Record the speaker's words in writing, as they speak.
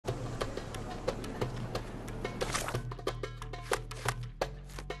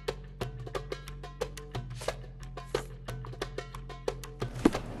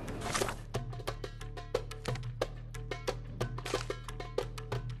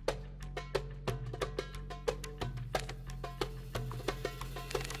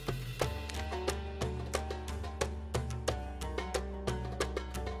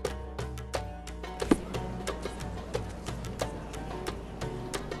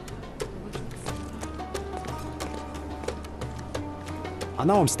I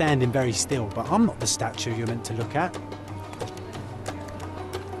know I'm standing very still, but I'm not the statue you're meant to look at.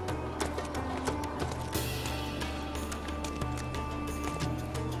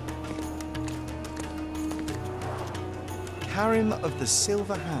 Karim of the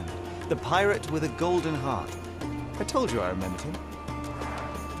Silberhand, the pirate with a golden heart. I told you I remembered him.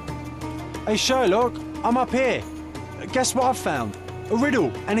 Hey Sherlock, I'm up here. Guess what I've found? A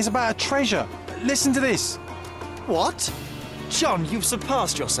riddle, and it's about a treasure. Listen to this. What? John, you've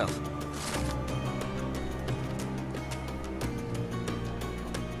surpassed yourself.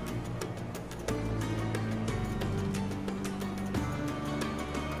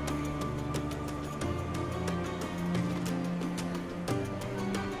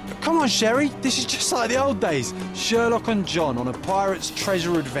 Come on, Sherry, this is just like the old days. Sherlock and John on a pirate's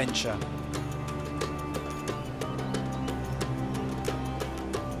treasure adventure.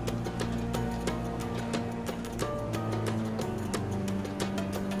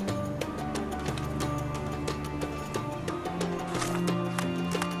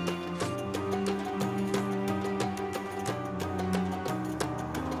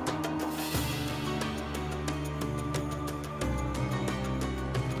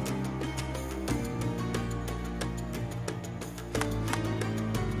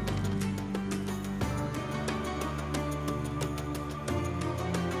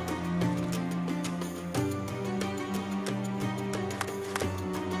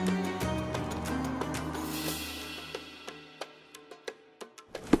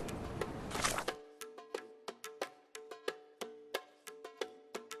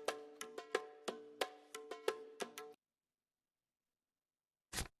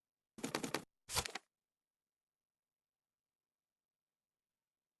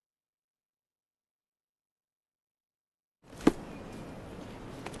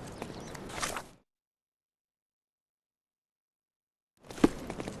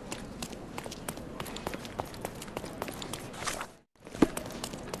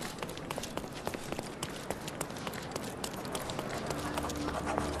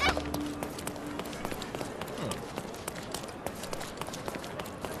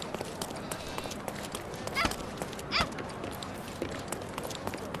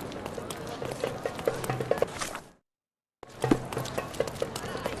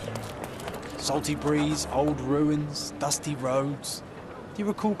 Salty breeze, old ruins, dusty roads. Do you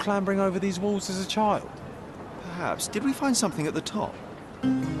recall clambering over these walls as a child? Perhaps. Did we find something at the top?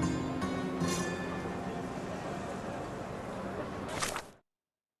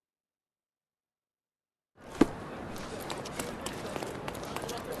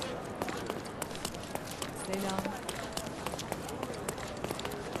 Selam.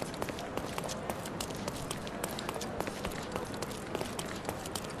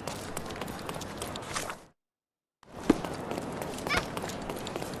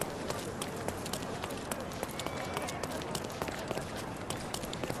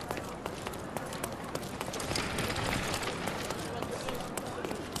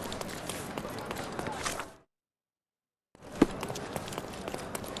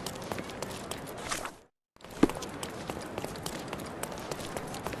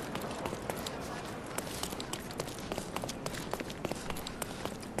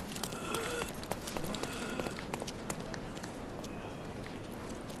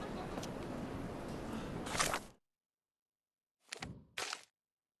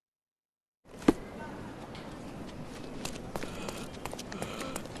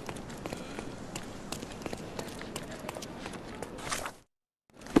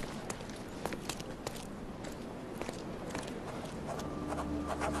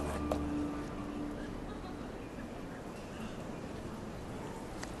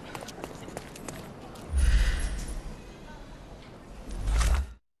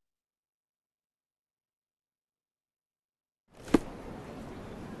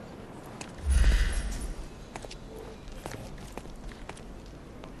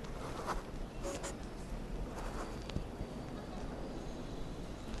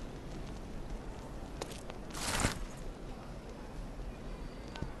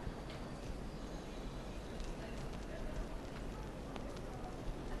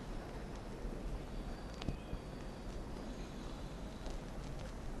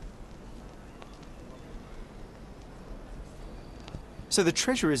 So the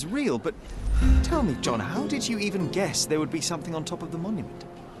treasure is real, but tell me, John, how did you even guess there would be something on top of the monument?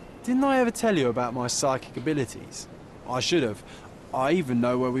 Didn't I ever tell you about my psychic abilities? I should have. I even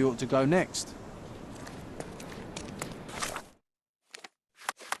know where we ought to go next.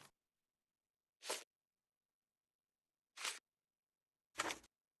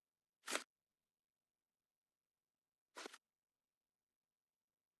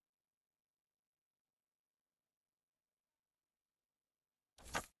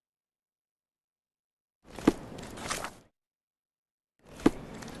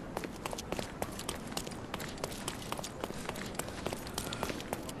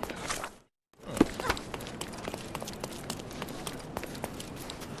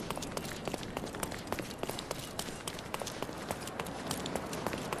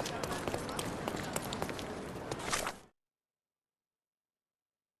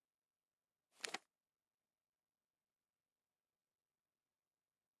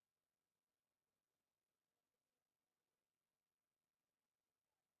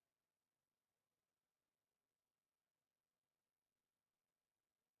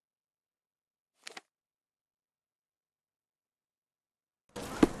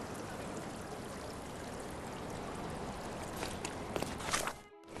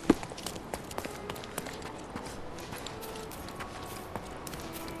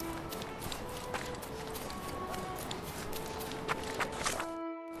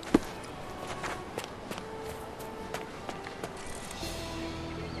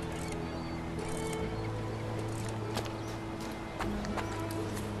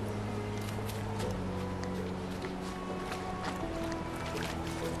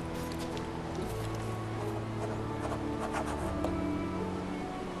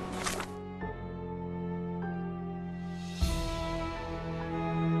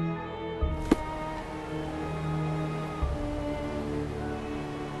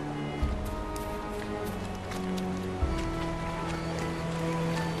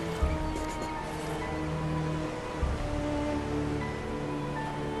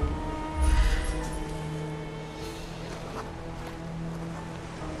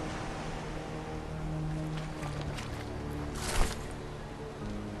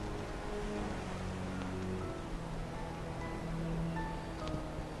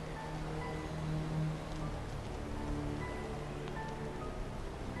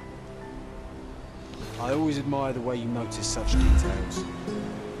 I always admire the way you notice such details.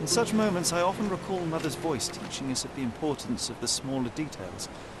 In such moments, I often recall Mother's voice teaching us of the importance of the smaller details.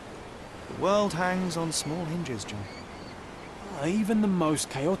 The world hangs on small hinges, John. Even the most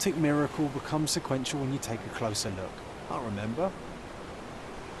chaotic miracle becomes sequential when you take a closer look. I remember.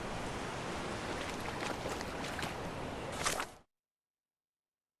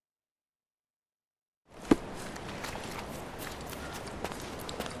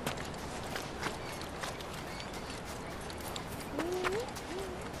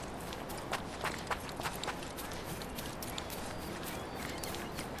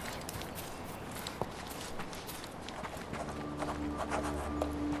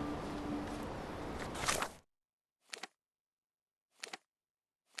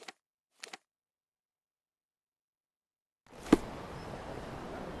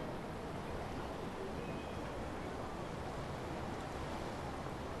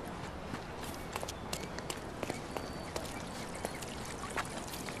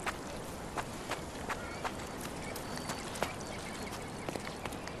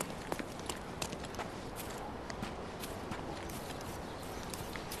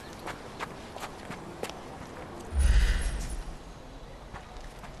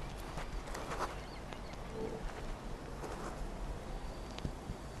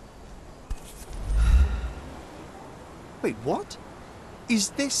 Wait, what?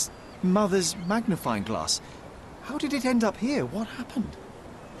 Is this Mother's magnifying glass? How did it end up here? What happened?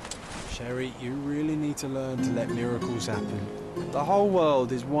 Sherry, you really need to learn to let miracles happen. The whole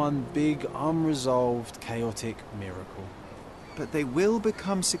world is one big, unresolved, chaotic miracle. But they will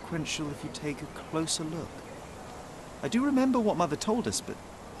become sequential if you take a closer look. I do remember what Mother told us, but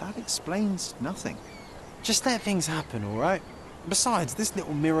that explains nothing. Just let things happen, all right? Besides, this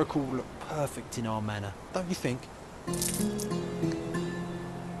little miracle will look perfect in our manor, don't you think?